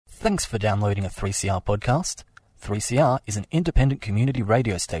Thanks for downloading a 3CR podcast. 3CR is an independent community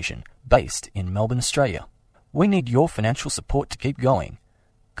radio station based in Melbourne, Australia. We need your financial support to keep going.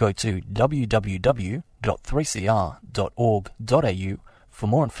 Go to www.3cr.org.au for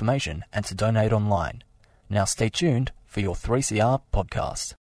more information and to donate online. Now stay tuned for your 3CR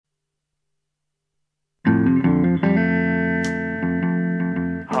podcast.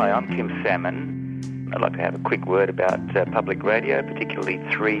 Hi, I'm Kim Salmon. I'd like to have a quick word about public radio, particularly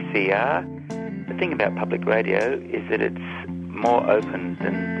 3CR. The thing about public radio is that it's more open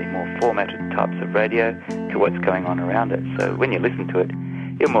than the more formatted types of radio to what's going on around it. So when you listen to it,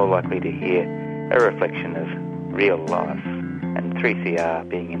 you're more likely to hear a reflection of real life. And 3CR,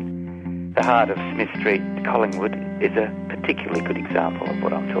 being in the heart of Smith Street, Collingwood, is a particularly good example of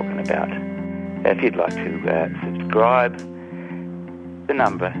what I'm talking about. If you'd like to subscribe, the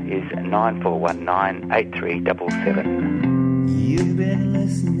number is 94198377. You've been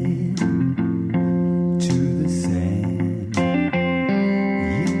listening to the sand.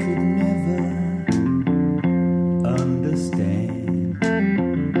 You could never understand.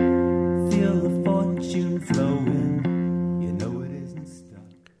 Feel the fortune flowing. You know it isn't stuck.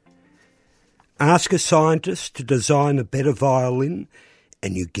 Ask a scientist to design a better violin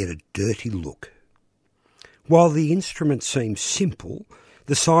and you get a dirty look. While the instrument seems simple,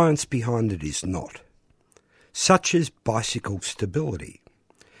 the science behind it is not. Such as bicycle stability.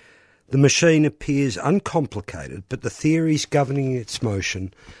 The machine appears uncomplicated, but the theories governing its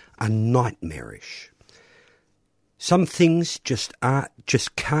motion are nightmarish. Some things just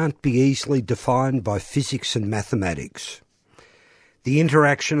can't be easily defined by physics and mathematics. The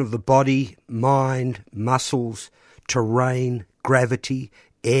interaction of the body, mind, muscles, terrain, gravity,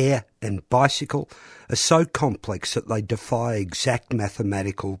 air and bicycle are so complex that they defy exact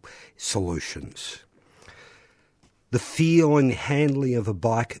mathematical solutions. The feel and handling of a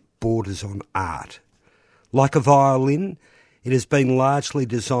bike borders on art. Like a violin, it has been largely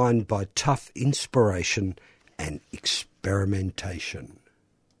designed by tough inspiration and experimentation.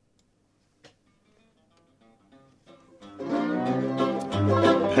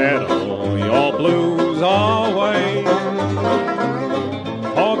 Pedal your blues away.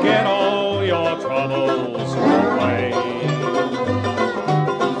 Forget all your troubles away.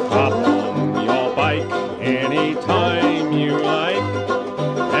 Hop on your bike anytime you like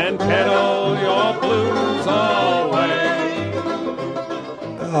and pedal your blues away.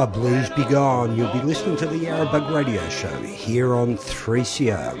 Ah, blues be gone. You'll be listening to the Yarrabug Radio Show here on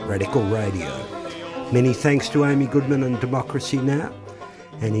 3CR Radical Radio. Many thanks to Amy Goodman and Democracy Now!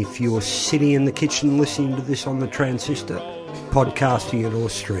 And if you're sitting in the kitchen listening to this on the transistor, podcasting it or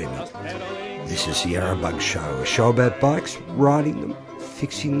streaming, this is the Yarrabug Show, a show about bikes, riding them,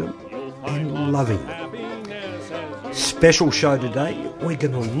 fixing them and loving them. Special show today, we're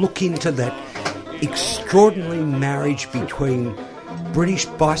going to look into that extraordinary marriage between British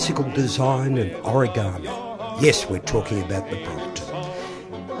bicycle design and origami. Yes, we're talking about the Brompton.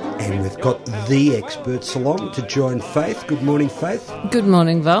 And we've got the experts along to join Faith. Good morning, Faith. Good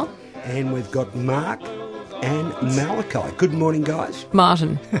morning, Val. And we've got Mark and Malachi. Good morning, guys.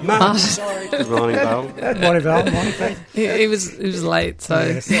 Martin. Sorry. Good morning, Val. Good morning, Val. Good morning, Faith. He was late, so...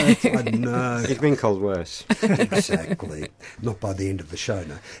 Yes, I know. It's been called worse. Exactly. Not by the end of the show,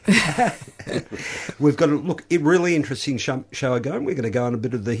 no. We've got a really interesting show going. We're going to go on a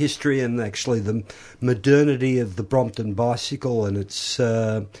bit of the history and actually the modernity of the Brompton bicycle and its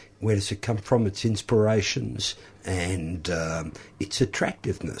where does it come from, its inspirations and its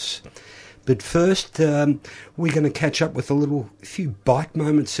attractiveness. But first, we're going to catch up with a few bike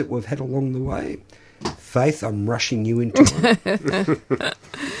moments that we've had along the way. Faith, I'm rushing you into it.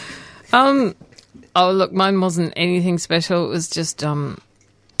 Oh, look, mine wasn't anything special. It was just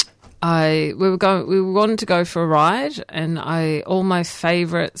we wanted to go for a ride, and all my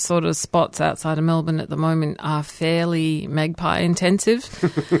favourite sort of spots outside of Melbourne at the moment are fairly magpie intensive,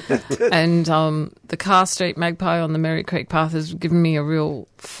 and the Carr Street magpie on the Merry Creek path has given me a real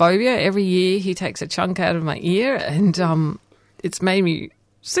phobia. Every year he takes a chunk out of my ear, and it's made me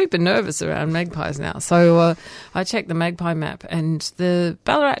super nervous around magpies now. So I checked the magpie map, and the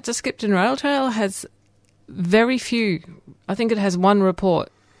Ballarat to Skipton Rail Trail has very few. I think it has one report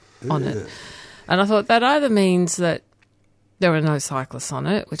on it. And I thought that either means that there are no cyclists on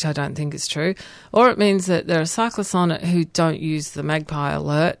it, which I don't think is true, or it means that there are cyclists on it who don't use the magpie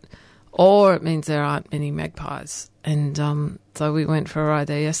alert, or it means there aren't many magpies. And so we went for a ride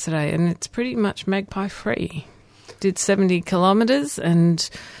there yesterday, and it's pretty much magpie free. Did 70 kilometres and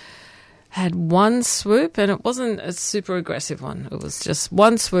had one swoop, and it wasn't a super aggressive one. It was just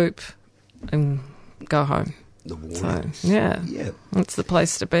one swoop and go home. The So, warnings. yeah, Yeah. it's the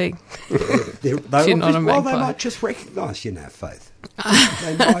place to be. They you're not a they magpie. might just recognise you now, Faith.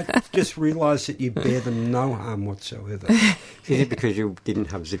 They might just realise that you bear them no harm whatsoever. Is it because you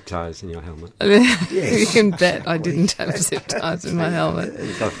didn't have zip ties in your helmet? You can bet I didn't have zip ties in my helmet.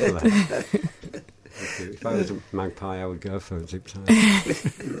 Go for that. If I was a magpie, I would go for a zip tie.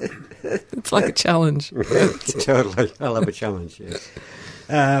 It's like a challenge. Totally. I'll have a challenge, yes.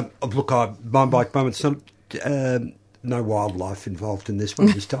 Look, my bike moment's not... no wildlife involved in this one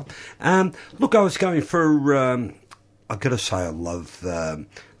this time. Look, I was going for... I've got to say I love... the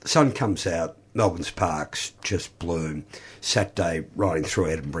sun comes out, Melbourne's parks just bloom. Saturday, riding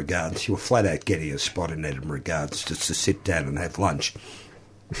through Edinburgh Gardens, you were flat out getting a spot in Edinburgh Gardens just to sit down and have lunch.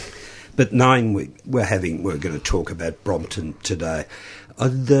 But knowing we're going to talk about Brompton today,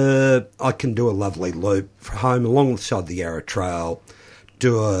 I can do a lovely loop home alongside the Yarra Trail,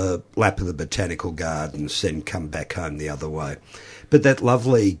 do a lap of the Botanical Gardens, then come back home the other way. But that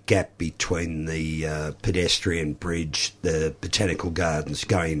lovely gap between the pedestrian bridge, the Botanical Gardens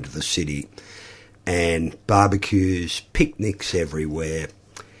going into the city, and barbecues, picnics everywhere,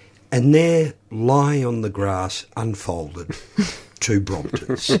 and there, lying on the grass, unfolded, two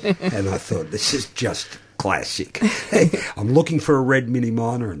Bromptons. And I thought, this is just classic. I'm looking for a red Mini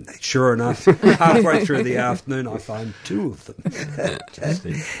Minor, and sure enough, halfway through the afternoon, I found two of them.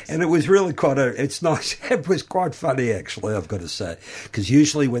 And it was really it's nice. It was quite funny, actually, I've got to say, because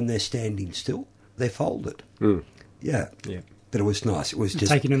usually when they're standing still, they're folded. Mm. Yeah. But it was nice. It was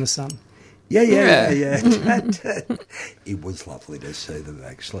just... Taking in the sun. Yeah. It was lovely to see them,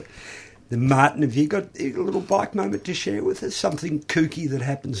 actually. Then, Martin, have you got a little bike moment to share with us? Something kooky that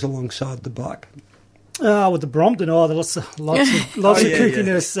happens alongside the bike? With the Brompton, there's lots of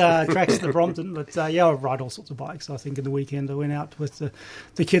kookiness tracks to the Brompton. But I ride all sorts of bikes. I think in the weekend I went out with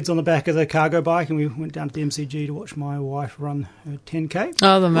the kids on the back of the cargo bike, and we went down to the MCG to watch my wife run her 10K.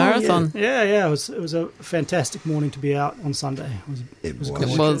 Oh, the marathon. Yeah. It was a fantastic morning to be out on Sunday. It was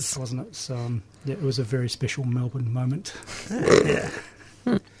gorgeous, wasn't it? So it was a very special Melbourne moment.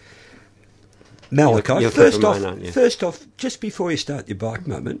 Malachi, You're first off, just before you start your bike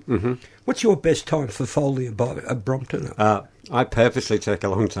moment, what's your best time for folding a Brompton up? I purposely take a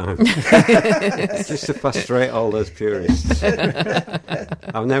long time. Just to frustrate all those purists.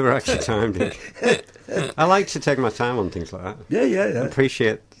 I've never actually timed it. I like to take my time on things like that. Yeah.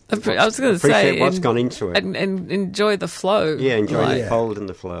 Appreciate I was going to say, what's gone into it. and enjoy the flow. Yeah, enjoy the fold and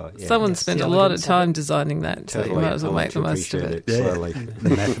the flow. Yeah. Someone spent a lot of time designing that, so you might as well I make the most of it. Slowly. The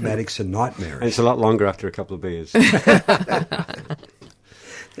mathematics are nightmarish. And it's a lot longer after a couple of beers.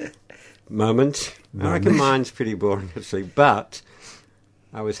 Moment. I reckon mine's pretty boring, actually, but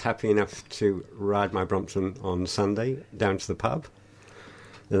I was happy enough to ride my Brompton on Sunday down to the pub,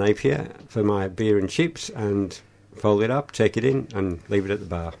 the Napier, for my beer and chips, and fold it up, take it in, and leave it at the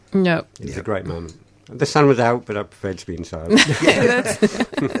bar. Yep. It was a great moment. The sun was out, but I preferred to be inside.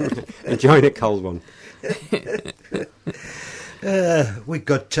 Enjoying a cold one. We've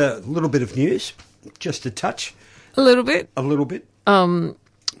got a little bit of news, just a touch. A little bit.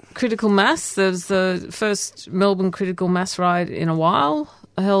 Critical Mass. There's the first Melbourne Critical Mass ride in a while,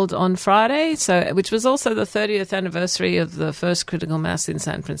 held on Friday, which was also the 30th anniversary of the first Critical Mass in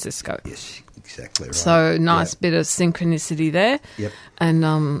San Francisco. Yes, exactly right. So nice bit of synchronicity there. Yep. And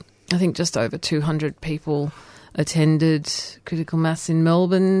I think just over 200 people attended Critical Mass in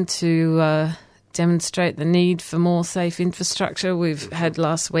Melbourne to demonstrate the need for more safe infrastructure. We've had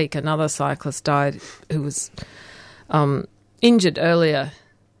last week another cyclist died who was injured earlier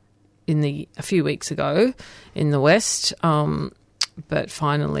a few weeks ago in the West, but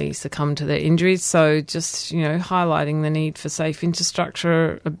finally succumbed to their injuries. So just, highlighting the need for safe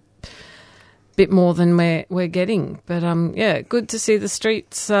infrastructure a bit more than we're getting. But, good to see the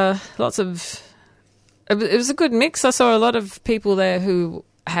streets, it was a good mix. I saw a lot of people there who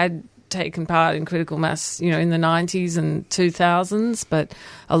had taken part in Critical Mass, in the 90s and 2000s, but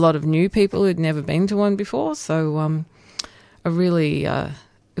a lot of new people who'd never been to one before. So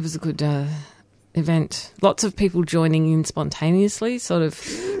it was a good event. Lots of people joining in spontaneously, sort of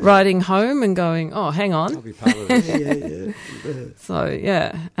riding home and going, oh, hang on. I'll be part of it. So,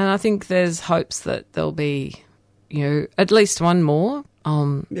 and I think there's hopes that there'll be, at least one more,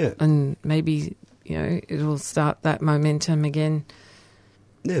 and maybe, it'll start that momentum again.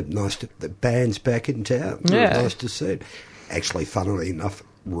 Yeah, nice the band's back in town. Yeah. Nice to see it. Actually, funnily enough,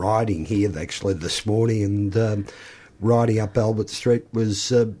 riding here this morning and riding up Albert Street was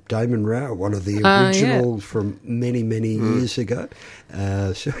Damon Rao, one of the originals from many, many years ago.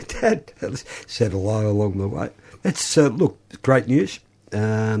 So Dad said hello along the way. It's, great news.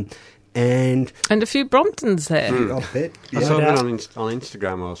 and a few Bromptons there. I'll bet. I Yeah. saw it on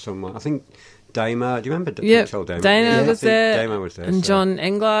Instagram or somewhere. I think Dama, do you remember Yep, Dama? Dana Yeah, was I think there, Dama was there. and so John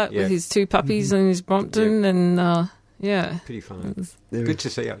Englert Yeah. with his 2 puppies and his Brompton, and yeah, pretty fun. There Good to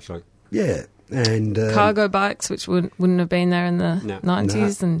see, actually. Yeah, and cargo bikes which wouldn't have been there in the No.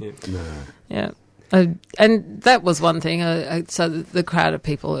 90s, and Yeah. no. yeah. And that was one thing. So the crowd of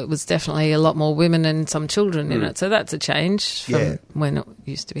people, it was definitely a lot more women and some children in it. So that's a change from Yeah. when it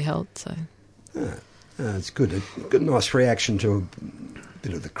used to be held. So It's good. A good, nice reaction to a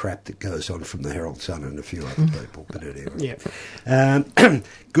bit of the crap that goes on from the Herald Sun and a few other people. But anyway,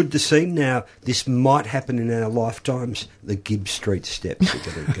 good to see. Now, this might happen in our lifetimes. The Gibbs Street steps are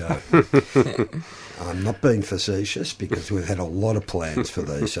going to go. I'm not being facetious because we've had a lot of plans for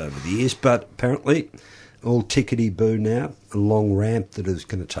these over the years, but apparently, all tickety-boo now. A long ramp that is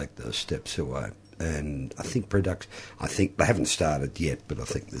going to take those steps away. And I think I think they haven't started yet, but I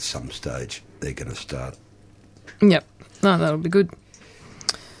think at some stage they're going to start. yep, no, that'll be good.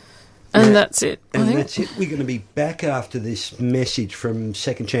 And Yeah. that's it. I And think. that's it. We're going to be back after this message from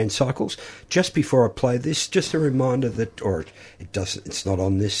Second Chance Cycles. Just before I play this, just a reminder that, or it doesn't, it's not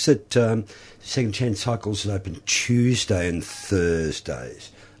on this, that Second Chance Cycles is open Tuesday and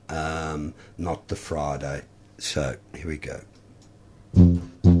Thursdays, not the Friday. So here we go.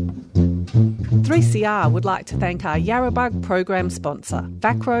 3CR would like to thank our Yarrabug program sponsor,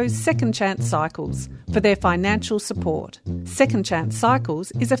 Vacro's Second Chance Cycles, for their financial support. Second Chance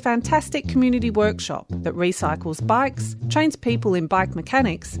Cycles is a fantastic community workshop that recycles bikes, trains people in bike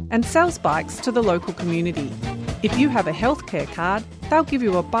mechanics, and sells bikes to the local community. If you have a healthcare card, they'll give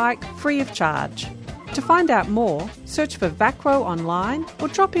you a bike free of charge. To find out more, search for Vacro online or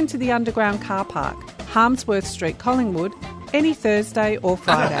drop into the underground car park, Harmsworth Street, Collingwood, any Thursday or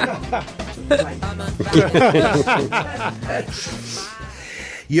Friday.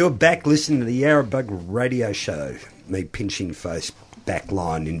 You're back listening to the Yarrabug radio show. Me pinching face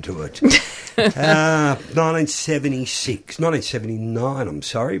backline into it. 1979, I'm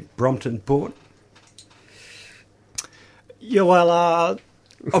sorry, Brompton Port. Yeah, well,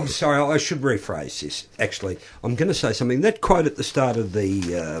 I'm sorry, I should rephrase this, actually. I'm going to say something. That quote at the start of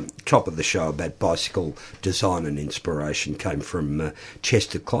the top of the show about bicycle design and inspiration came from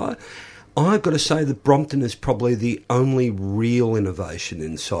Chester Clyde. I've got to say that Brompton is probably the only real innovation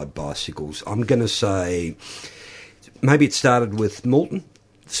inside bicycles. I'm going to say maybe it started with Moulton,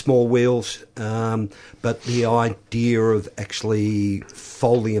 small wheels, but the idea of actually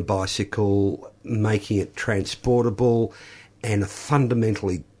folding a bicycle, making it transportable, and a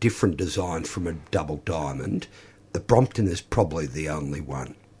fundamentally different design from a double diamond, the Brompton is probably the only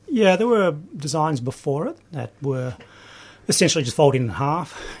one. yeah, there were designs before it that were essentially just folded in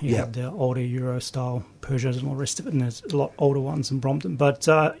half. You had the older Euro-style Peugeots and all the rest of it, and there's a lot older ones in Brompton. But,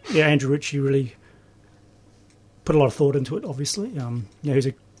 Andrew Ritchie really put a lot of thought into it, obviously. He's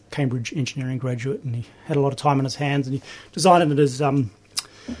a Cambridge engineering graduate, and he had a lot of time on his hands, and he designed it as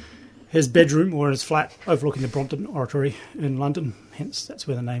his bedroom or his flat overlooking the Brompton Oratory in London. Hence, that's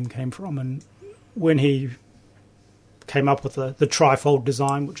where the name came from. And when he came up with the trifold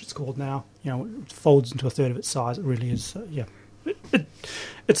design, which it's called now, it folds into a third of its size. It really is,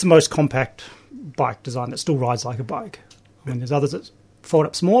 it's the most compact bike design that still rides like a bike. I mean, there's others that fold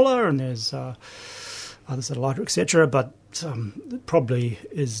up smaller, and there's others that are lighter, etc. But it probably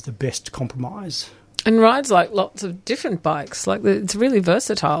is the best compromise. And rides like lots of different bikes. Like it's really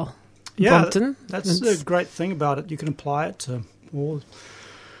versatile. Yeah, Brompton. that's the great thing about it. You can apply it to all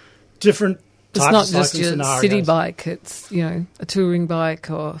different It's types not of just cycling your scenarios. city bike. It's a touring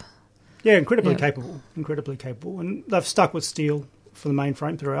bike or Incredibly capable. And they've stuck with steel for the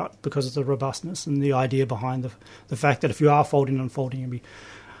mainframe throughout because of the robustness and the idea behind the fact that if you are folding and unfolding, you'll be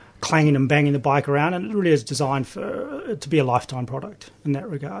clanging and banging the bike around, and it really is designed for it to be a lifetime product in that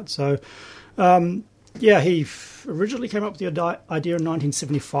regard. So, he originally came up with the idea in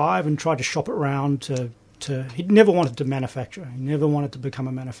 1975 and tried to shop it around to he never wanted to manufacture. He never wanted to become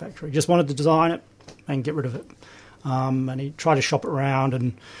a manufacturer. He just wanted to design it and get rid of it. And he tried to shop it around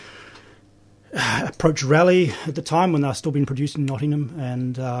and approached Raleigh at the time when they were still being produced in Nottingham,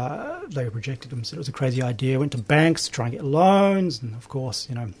 and they rejected him, said it was a crazy idea. Went to banks to try and get loans, and of course,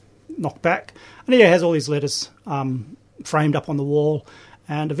 knocked back. And he has all these letters framed up on the wall,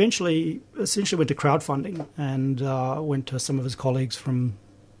 and essentially went to crowdfunding and went to some of his colleagues from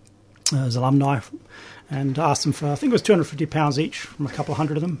his alumni and asked them for, I think it was £250 each from a couple of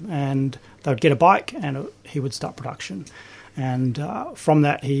hundred of them, and they would get a bike and he would start production. And from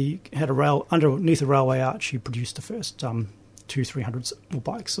that, he had underneath a railway arch, he produced the first 200-300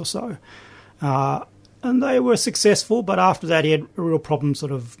 bikes or so. And they were successful, but after that he had a real problem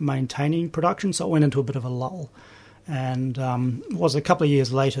sort of maintaining production, so it went into a bit of a lull. And it was a couple of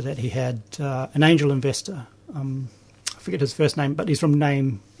years later that he had an angel investor. I forget his first name, but he's from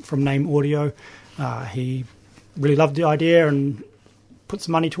Name Audio. He really loved the idea and put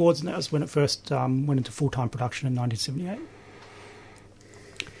some money towards it, and that was when it first went into full-time production in 1978.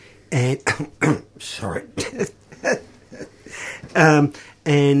 And sorry.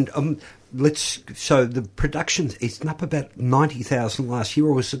 So the production is up about 90,000 last year,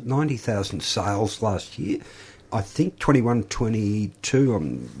 or was it 90,000 sales last year? I think 21,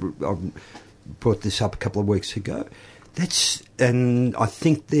 22. I brought this up a couple of weeks ago. And I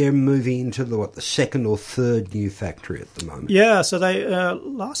think they're moving into the second or third new factory at the moment. Yeah, so they I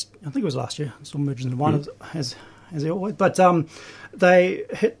think it was last year. It's all merged into one, as they always. But they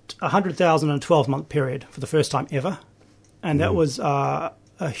hit 100,000 in a 12-month period for the first time ever, and that was a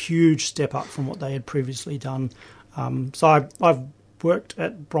huge step up from what they had previously done. So I've worked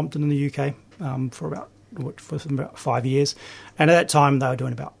at Brompton in the UK for about 5 years, and at that time they were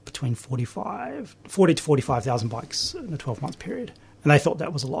doing about between 40 to 45,000 bikes in a 12-month period, and they thought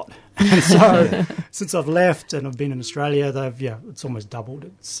that was a lot. And so since I've left and I've been in Australia, it's almost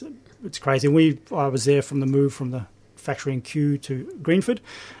doubled. It's crazy. And I was there from the move from the factory in Kew to Greenford,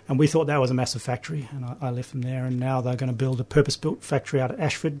 and we thought that was a massive factory, and I left them there, and now they're going to build a purpose-built factory out at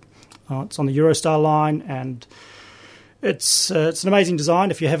Ashford. It's on the Eurostar line, and it's an amazing design.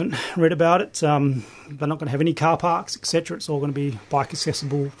 If you haven't read about it, they're not going to have any car parks, etc. It's all going to be bike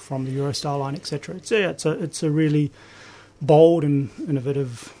accessible from the Eurostar line, etc. It's a really bold and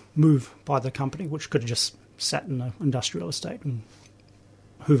innovative move by the company, which could have just sat in an industrial estate and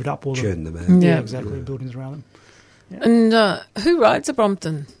hoovered up all Churn them out. the buildings around them. Yeah. And who rides a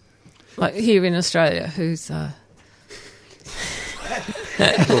Brompton? Like here in Australia, who's...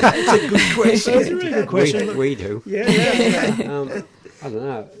 That's a good question. That's a really good question. We do. Yeah. I don't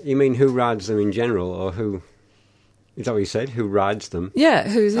know. You mean who rides them in general, or who... Is that what you said? Who rides them? Yeah,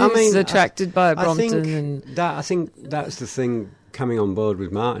 who's attracted by Brompton? I think that's the thing coming on board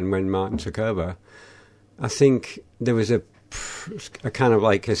with Martin when Martin took over. I think there was a kind of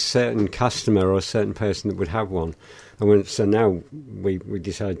like a certain customer or a certain person that would have one. So now we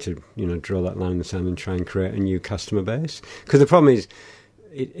decided to draw that line in the sand and try and create a new customer base. Because the problem is,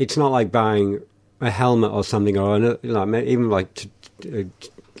 it's not like buying a helmet or something, or even like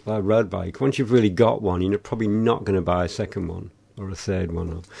a road bike. Once you've really got one, you're probably not going to buy a second one or a third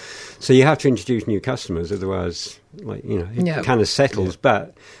one. So you have to introduce new customers, otherwise, it kind of settles. Yeah.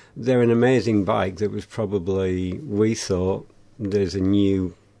 But they're an amazing bike that was probably, we thought, there's a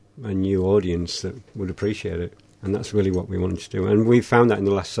new audience that would appreciate it. And that's really what we wanted to do. And we found that in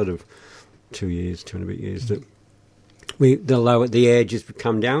the last sort of 2 and a bit years, that the age has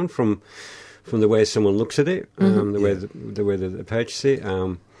come down from the way someone looks at it, the way that they purchase it.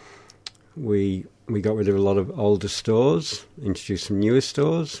 We got rid of a lot of older stores, introduced some newer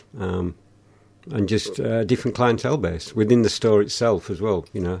stores, and just a different clientele base within the store itself as well.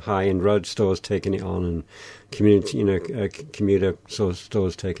 High-end road stores taking it on, and commuter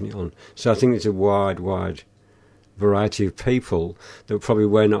stores taking it on. So I think it's a wide variety of people that probably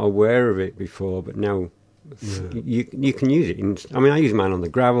were not aware of it before, but now you can use it. I use mine on the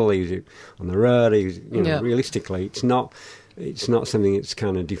gravel, I use it on the road. Realistically, it's not something that's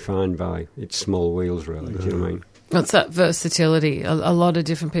kind of defined by its small wheels, really. Do you know what I mean? It's that versatility. A lot of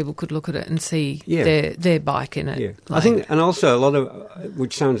different people could look at it and see their bike in it. Yeah. I think, and also a lot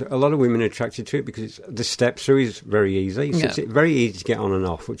of women are attracted to it because the step through is very easy. It's very easy to get on and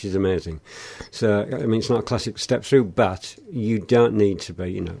off, which is amazing. So, it's not a classic step through, but you don't need to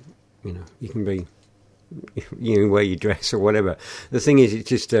be, you can be, wear your dress or whatever. The thing is, it's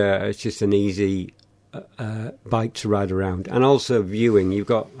just an easy bike to ride around, and also viewing. You've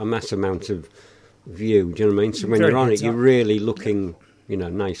got a massive amount of view. Do you know what I mean? So when you're on it, you're really looking,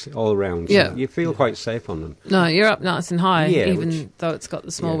 nice all around. So you feel quite safe on them. No, you're up nice and high, even though it's got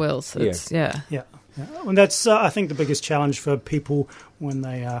the small wheels. So And that's I think the biggest challenge for people when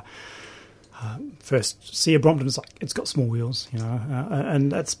they first see a Brompton is it's got small wheels,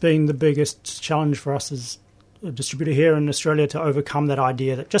 and that's been the biggest challenge for us as a distributor here in Australia, to overcome that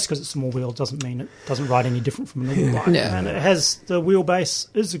idea that just because it's small wheel doesn't mean it doesn't ride any different from a normal bike. And it has, the wheelbase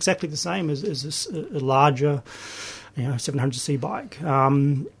is exactly the same as a larger 700cc bike,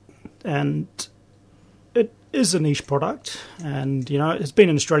 and it is a niche product, and it's been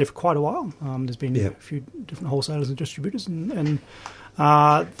in Australia for quite a while. There's been a few different wholesalers and distributors, and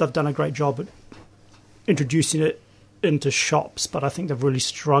they've done a great job at introducing it into shops, but I think they've really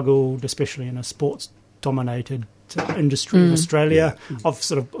struggled, especially in a sports dominated industry in Australia of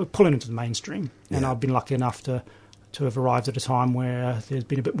sort of pulling into the mainstream. And I've been lucky enough to have arrived at a time where there's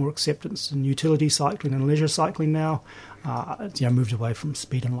been a bit more acceptance in utility cycling and leisure cycling now. Moved away from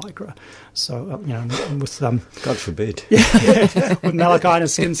speed and lycra. So, with God forbid. with Malachi and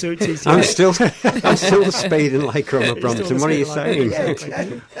his skin suits, I'm still the speed and lycra on a Brompton. What are you saying?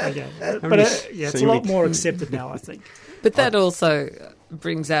 But it's a lot more accepted now, I think. But that also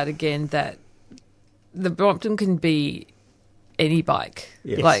brings out again that the Brompton can be any bike.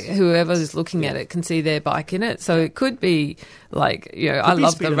 Yes. Like whoever's looking at it can see their bike in it. So it could be like, I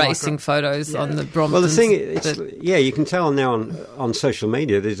love the racing photos on the Bromptons. Well, the thing is, you can tell now on social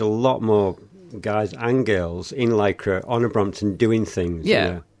media there's a lot more guys and girls in lycra on a Brompton doing things.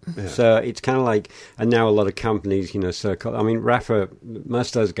 Yeah. So it's kind of like, and now a lot of companies, circle. I mean, Rafa,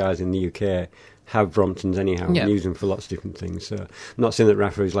 most of those guys in the UK have Bromptons anyhow and use them for lots of different things. So I'm not saying that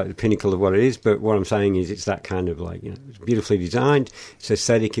Rafa is like the pinnacle of what it is, but what I'm saying is it's that kind of like, it's beautifully designed, it's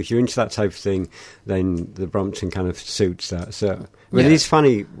aesthetic. If you're into that type of thing, then the Brompton kind of suits that. So, but it is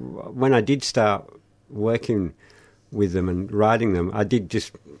funny, when I did start working with them and riding them, I did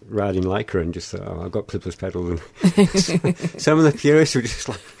just ride in lycra and just thought, I've got clipless pedals. And some of the purists were just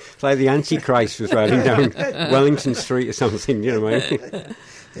like the Antichrist was riding down Wellington Street or something, you know what I mean?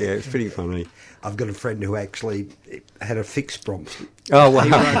 Yeah, it's pretty funny. I've got a friend who actually had a fixed Brompton. Oh, wow.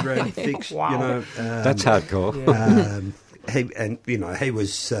 He rode around fixed, Wow. That's hardcore. He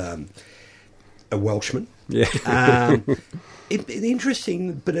was a Welshman. Yeah.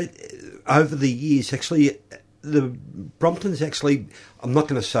 Interesting, but over the years, actually, the Bromptons actually, I'm not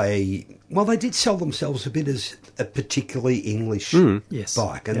going to say, well, they did sell themselves a bit as a particularly English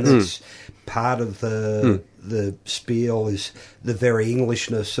bike, and that's part of the spiel is the very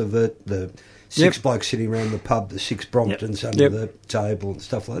Englishness of it, the six blokes sitting around the pub, the six Bromptons under the table and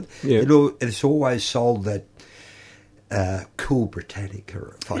stuff like that. Yep. It's always sold that cool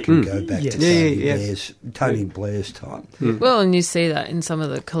Britannica, if I can go back to Tony Blair's time. Well, and you see that in some of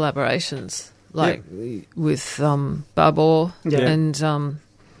the collaborations, like with Bob Orr and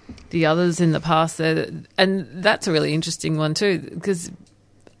the others in the past there. And that's a really interesting one too, because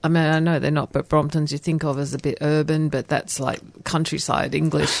I mean, I know they're not, but Bromptons you think of as a bit urban, but that's like countryside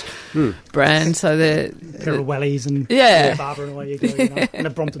English brand. So they're Wellies and Barbara and away you go, and a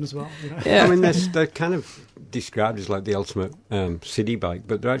Brompton as well. I mean, they're kind of described as like the ultimate city bike,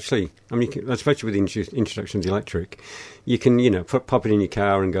 but they're actually, I mean, especially with the introduction of the electric, you can, pop it in your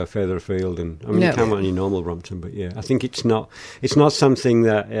car and go further afield, and I mean, you can on your normal Brompton, but I think it's not something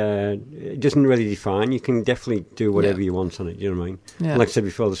that it doesn't really define. You can definitely do whatever you want on it. You know what I mean? Yeah. Like I said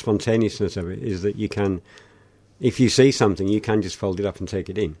before, the spontaneousness of it is that you can, if you see something, you can just fold it up and take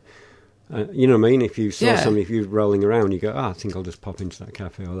it in. You know what I mean? If you saw something, if you're rolling around, you go, I think I'll just pop into that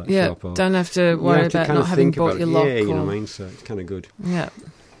cafe or that shop. Or, don't have to worry about not having bought your lock. Yeah, you know what I mean? So it's kind of good. Yeah.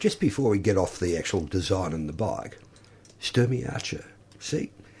 Just before we get off the actual design and the bike, Sturmey Archer,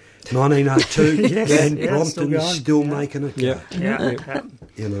 see? 1902, and Brompton's still making it.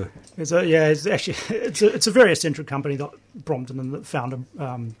 It's a very eccentric company, that Brompton, and the founder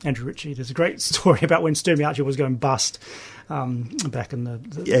Andrew Ritchie. There's a great story about when Sturmey Archer was going bust back in the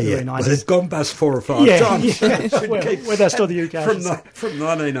early 90s. Well, they've gone bust 4 or 5 times. Where they're still the UK. From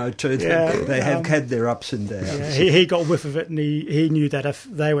 1902, they have had their ups and downs. Yeah, he got whiff of it, and he knew that if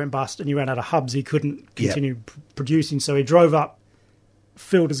they went bust and he ran out of hubs, he couldn't continue producing. So he drove up,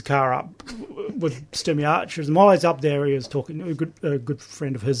 filled his car up with Sturmey Archers, and while I was up there, he was talking to a good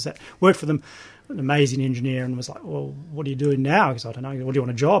friend of his that worked for them, an amazing engineer, and was like, well, what are you doing now? Because I don't know, what do you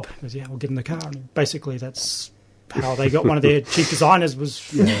want, a job? He goes, we'll get in the car. And basically that's how they got one of their chief designers was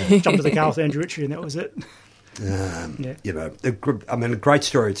jump to the car with Andrew Ritchie, and that was it. A great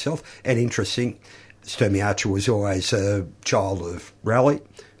story itself, and interesting. Sturmey Archer was always a child of rally.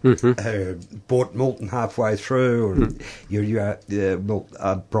 Bought Milton halfway through, and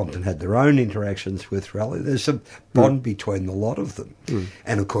Brompton had their own interactions with rally. There's a bond between the lot of them,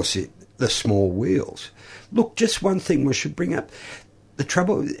 and of course the small wheels. Look, just one thing we should bring up: the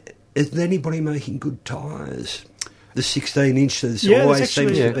trouble is anybody making good tyres. The 16 inches always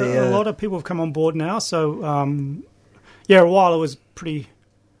seems to be a lot of people have come on board now. So a while it was pretty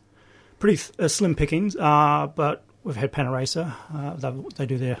slim pickings, but we've had Panaracer. They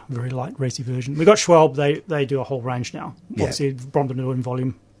do their very light racy version. We've got Schwalbe. They do a whole range now. Obviously, Brompton do in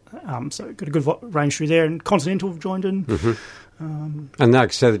volume. So got a good range through there. And Continental have joined in. And like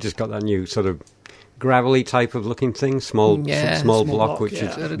I said, they just got that new sort of gravelly type of looking thing, small block, which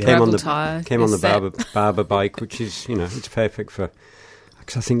is, came on the Barber bike, which is, it's perfect for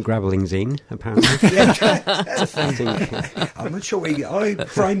tracks. I think gravelling's in, apparently. I think. I'm not sure where you go.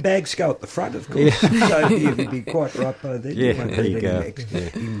 Frame bags go at the front, of course. So you'd be quite right by then. Yeah, won't there you need go. any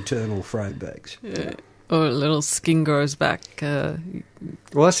internal frame bags. Yeah. Or a little skin grows back. Well,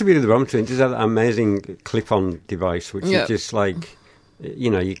 that's the beauty of the Brompton. It does have that amazing clip-on device, which is just like,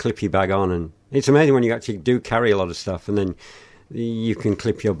 you clip your bag on, and it's amazing when you actually do carry a lot of stuff, and then you can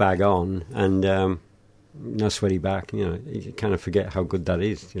clip your bag on, and no sweaty back. You kind of forget how good that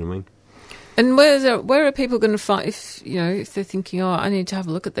is. You know what I mean? And where are people going to find, if they're thinking, I need to have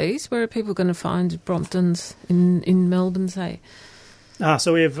a look at these, where are people going to find Bromptons in Melbourne, say?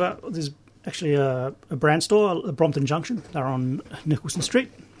 So we have, there's actually a brand store at Brompton Junction. They're on Nicholson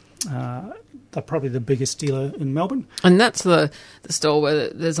Street. They're probably the biggest dealer in Melbourne. And that's the store where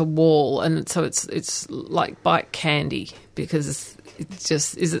there's a wall, and so it's like bike candy, because it's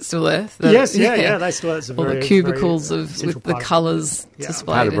just, is it still there? Yes, yeah, they still. It's all the cubicles with the colours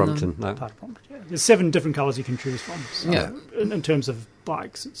displayed Part of in Brompton, them. no. There's 7 different colours you can choose from. So in terms of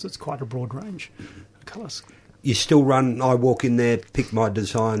bikes, it's quite a broad range of colours. You still run, I walk in there, pick my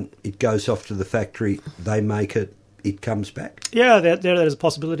design, it goes off to the factory, they make it, it comes back? Yeah, there's a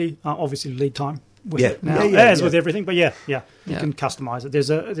possibility. Obviously, lead time with it now, as with everything. But you can customise it.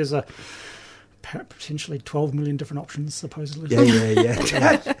 There's a potentially 12 million different options, supposedly.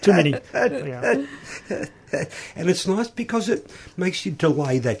 Yeah. Too many. And it's nice because it makes you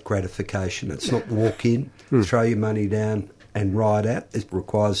delay that gratification. It's not walk in, throw your money down and ride out. It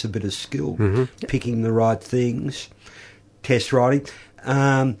requires a bit of skill, picking the right things, test riding.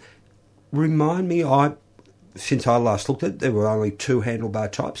 Remind me, since I last looked at it, there were only 2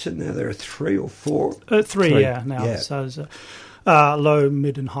 handlebar types, and now there are 3 or 4. 3, now. Yeah. So there's low,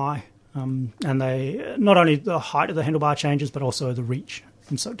 mid and high. And they, not only the height of the handlebar changes, but also the reach.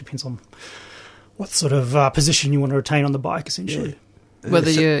 And so it depends on what sort of position you want to retain on the bike, essentially.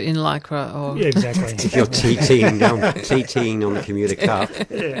 Whether you're in Lycra or... Yeah, exactly. If you're TTing on the commuter cup,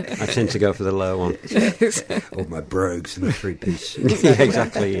 I tend to go for the low one. Or my brogues and the 3-piece. Yeah,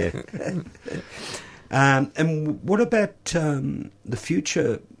 exactly, yeah. And what about the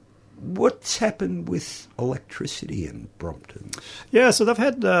future? What's happened with electricity in Brompton? Yeah, so they've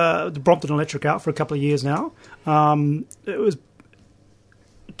had the Brompton Electric out for a couple of years now. It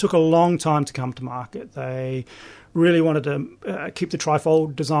took a long time to come to market. They really wanted to keep the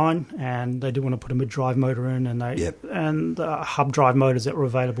trifold design, and they did want to put a mid-drive motor in, and the hub drive motors that were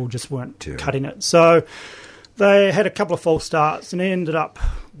available just weren't cutting it. So they had a couple of false starts, and they ended up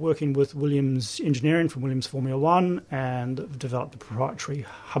working with Williams Engineering from Williams Formula One, and developed a proprietary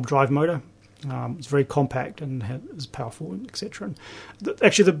hub drive motor. It's very compact and is powerful, etc.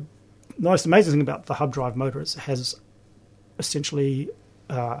 Actually, the most amazing thing about the hub drive motor is it has essentially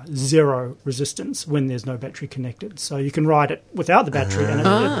zero resistance when there's no battery connected. So you can ride it without the battery, and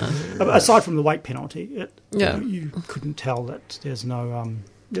aside from the weight penalty, you couldn't tell that there's no...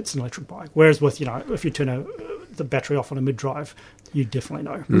 it's an electric bike. Whereas with, if you turn the battery off on a mid-drive, you definitely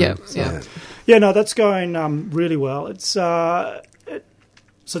know. No, that's going really well. It's so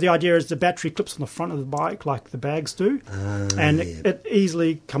the idea is the battery clips on the front of the bike like the bags do, it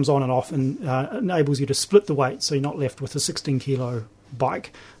easily comes on and off, and enables you to split the weight, so you're not left with a 16-kilo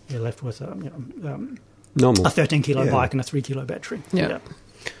bike. You're left with a 13-kilo bike and a 3-kilo battery. Yeah.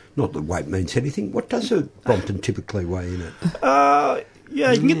 Not that weight means anything. What does a Brompton typically weigh in at? You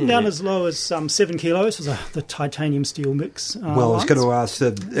can get them down as low as 7 kilos for the titanium steel mix. I was going to ask,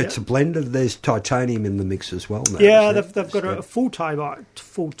 it's a blend of, there's titanium in the mix as well now. Yeah, they've got a full titanium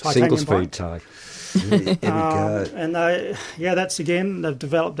single-speed tie. There we go. And that's again, they've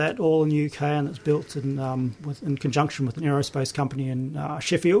developed that all in the UK, and it's built in conjunction with an aerospace company in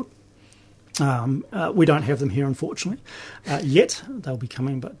Sheffield. We don't have them here, unfortunately, yet. They'll be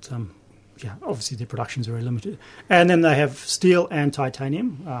coming, but obviously their production's very limited. And then they have steel and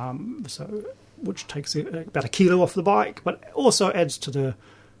titanium, which takes about 1 kilo off the bike, but also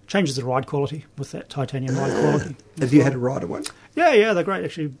changes the ride quality with that titanium ride quality. Have you had a rider one? Yeah, they're great.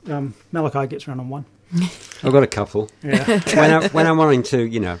 Actually, Malachi gets around on one. I've got a couple. Yeah. when I'm wanting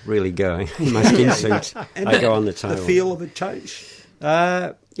to, really go in my skin suit, I go on the tail. The feel of it change?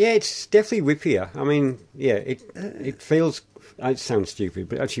 It's definitely whippier. I mean, it feels... It sounds stupid,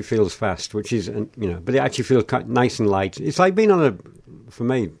 but it actually feels fast, which is, but it actually feels quite nice and light. It's like being on a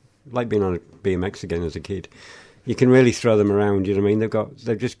BMX again as a kid. You can really throw them around, you know what I mean?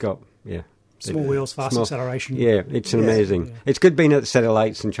 They've just got Small wheels, fast acceleration. Yeah, it's amazing. Yeah. It's good being at the set of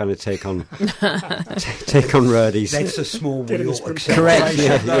lights and trying to take on roadies. That's a small wheel acceleration. Correct.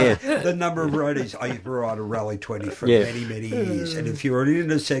 Yeah. The number of roadies. I used to ride a Rally 20 for many years, and if you were in an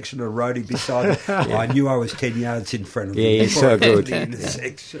intersection of a roadie beside it, I knew I was 10 yards in front of them. Yeah, so good. The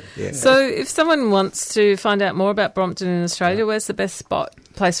intersection. Yeah. So, if someone wants to find out more about Brompton in Australia, where's the best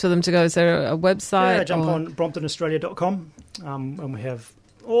place for them to go? Is there a website? Yeah, jump on bromptonaustralia.com, and we have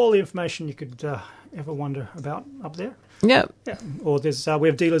all the information you could ever wonder about up there. Yep. Yeah. Or we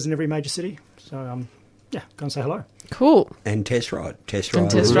have dealers in every major city. So, go and say hello. Cool. And test ride.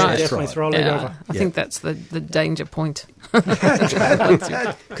 Definitely throw a leg over. I think that's the danger point.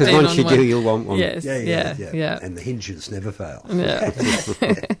 Because once you do, you'll want one. Yes. Yeah. And the hinges never fail. Yeah.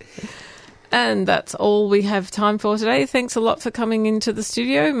 And that's all we have time for today. Thanks a lot for coming into the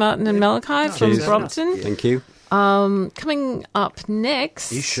studio, Martin and Malachi from Brompton. Thank you. Coming up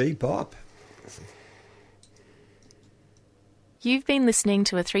next... Is she Bob? You've been listening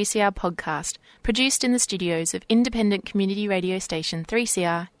to a 3CR podcast produced in the studios of independent community radio station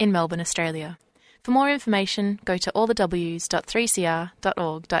 3CR in Melbourne, Australia. For more information, go to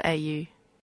allthews.3cr.org.au.